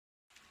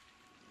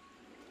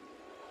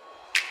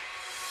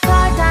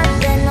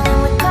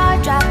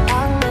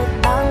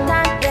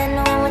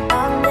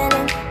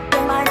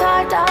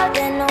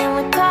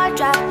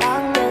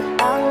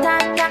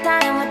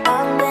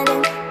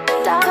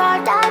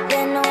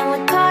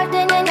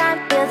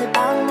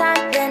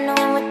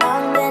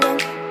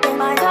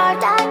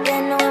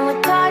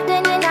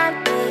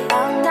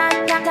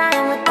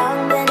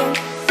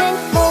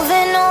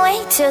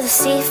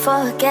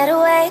a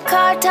getaway,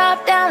 car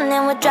top down,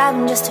 and we're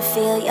driving just to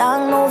feel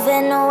young.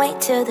 Moving away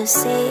to the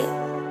sea,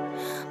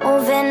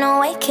 moving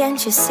away,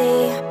 can't you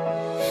see?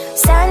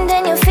 Sand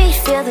in your feet,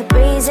 feel the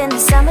breeze in the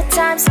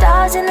summertime.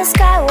 Stars in the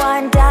sky,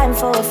 one dime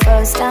for a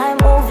first time.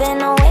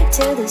 Moving away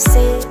to the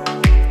sea,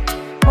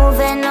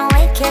 moving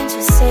away, can't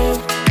you see?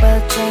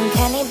 We'll drink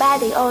honey by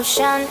the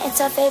ocean,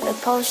 it's our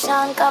favorite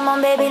potion. Come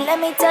on baby, let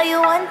me tell you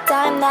one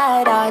time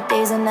that our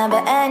days will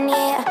never end,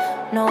 yeah.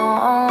 No,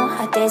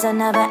 our days will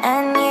never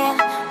end, yeah.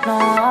 No.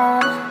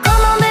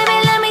 Come on baby,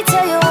 let me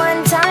tell you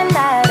one time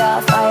that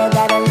our fire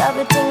got a love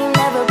it till you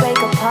never break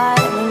apart.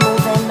 And we're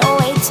moving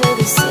away to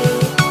the sea,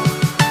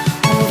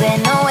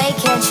 moving away,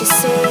 can't you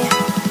see?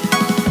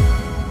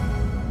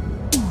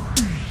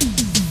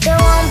 There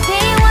won't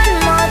be one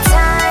more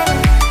time,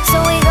 so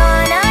we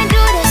gonna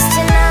do this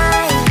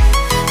tonight.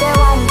 There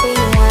won't be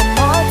one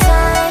more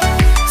time,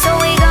 so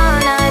we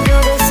gonna do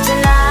this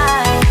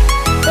tonight.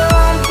 There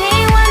won't be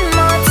one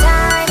more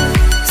time,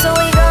 so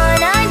we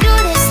gonna do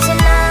this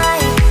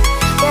tonight.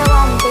 There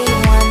won't be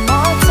one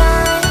more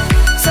time,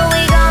 so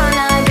we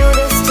gonna do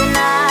this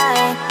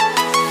tonight.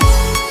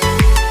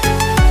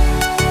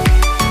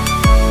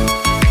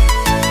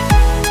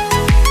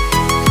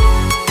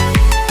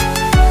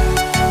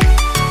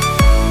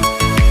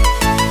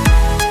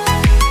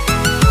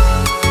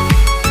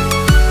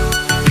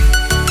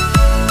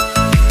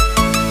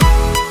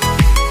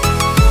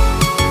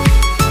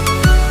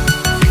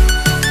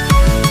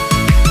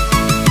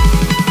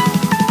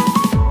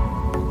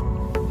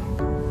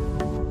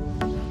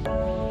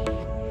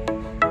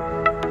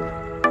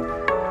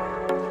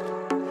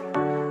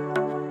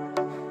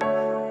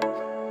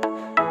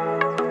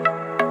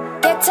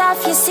 Get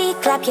off your seat,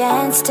 clap your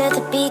hands to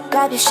the beat.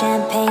 Grab your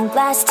champagne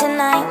glass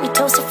tonight. We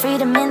toast to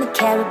freedom in the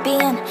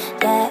Caribbean,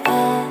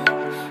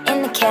 yeah.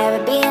 In the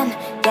Caribbean,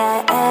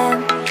 yeah.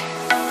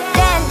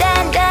 Dan,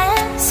 dan,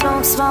 dan,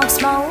 smoke, smoke,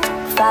 smoke.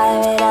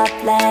 Fire it up,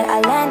 let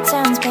our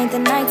lanterns paint the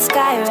night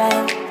sky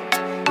red.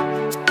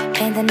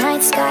 Paint the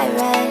night sky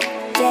red,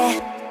 yeah,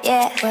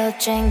 yeah. We'll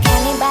drink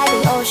honey by the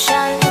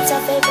ocean, it's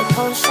our favorite